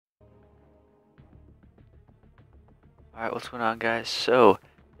Alright, what's going on, guys? So,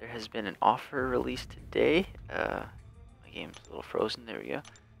 there has been an offer released today. My game's a little frozen. There we go.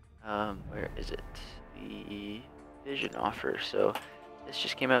 Where is it? The Vision offer. So, this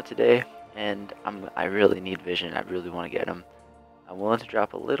just came out today, and I really need Vision. I really want to get them. I'm willing to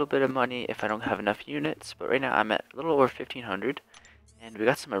drop a little bit of money if I don't have enough units, but right now I'm at a little over 1,500, and we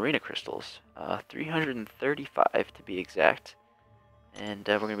got some arena crystals. 335 to be exact. And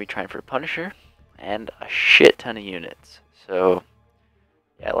we're going to be trying for Punisher and a shit ton of units. So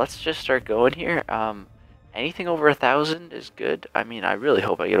yeah, let's just start going here. Anything over 1,000 is good. I mean, I really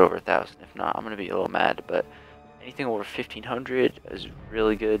hope I get over 1,000. If not, I'm gonna be a little mad. But anything over 1,500 is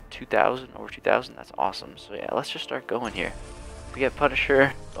really good. 2,000 over 2,000, that's awesome. So yeah, let's just start going here. If we get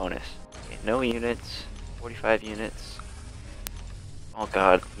Punisher, bonus. Okay, no units, 45 units. Oh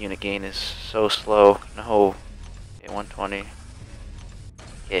god, unit gain is so slow. No. Okay, 120.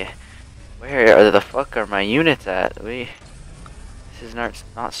 Okay. Where the fuck are my units at? This is not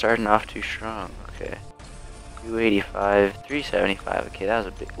starting off too strong. Okay. 285, 375. Okay, that was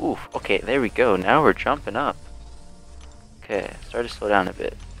a bit. Oof. Okay, there we go. Now we're jumping up. Okay, start to slow down a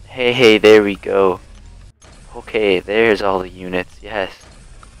bit. Hey, there we go. Okay, there's all the units. Yes.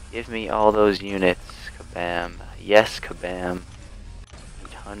 Give me all those units. Kabam. Yes, kabam.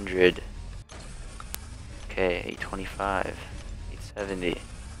 800. Okay, 825. 870.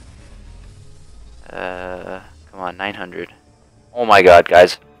 Come on, 900. Oh my god,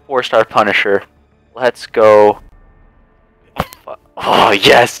 guys. 4-star Punisher. Let's go. Oh,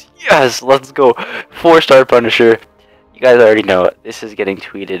 yes, yes, let's go. 4-star Punisher. You guys already know it. This is getting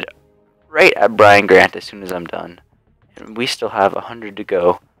tweeted right at Brian Grant as soon as I'm done. And we still have 100 to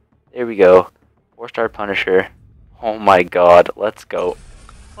go. There we go. 4-star Punisher. Oh my god, let's go.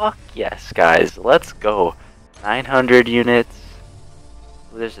 Fuck yes, guys. Let's go. 900 units.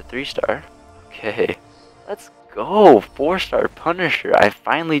 Ooh, there's a 3-star. Okay, let's go. 4-star Punisher. I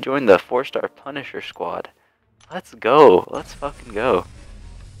finally joined the 4-star Punisher squad. Let's go. Let's fucking go.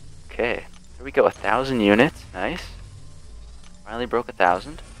 Okay, here we go. 1,000 units. Nice. Finally broke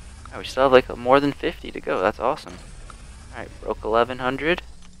 1,000. Alright, we still have like more than 50 to go. That's awesome. Alright, broke 1,100.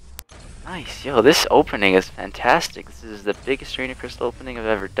 Nice. Yo, this opening is fantastic. This is the biggest arena crystal opening I've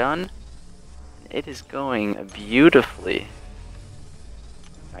ever done. And it is going beautifully.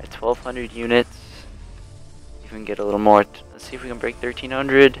 Alright, 1,200 units. See if we can get a little more. Let's see if we can break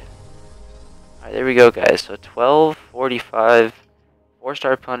 1,300. Alright, there we go, guys. So 1245,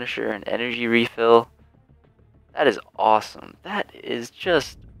 4-star Punisher, and energy refill. That is awesome. That is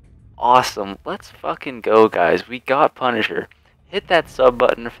just awesome. Let's fucking go, guys. We got Punisher. Hit that sub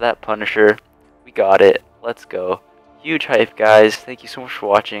button for that Punisher. We got it. Let's go. Huge hype, guys. Thank you so much for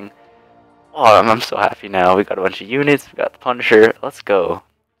watching. Oh, I'm so happy now. We got a bunch of units. We got the Punisher. Let's go.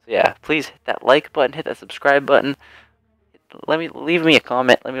 So yeah, please hit that like button, hit that subscribe button. Leave me a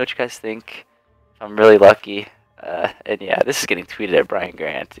comment. Let me know what you guys think. If I'm really lucky. And yeah, this is getting tweeted at Brian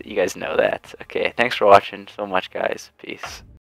Grant. You guys know that. Okay, thanks for watching so much, guys. Peace.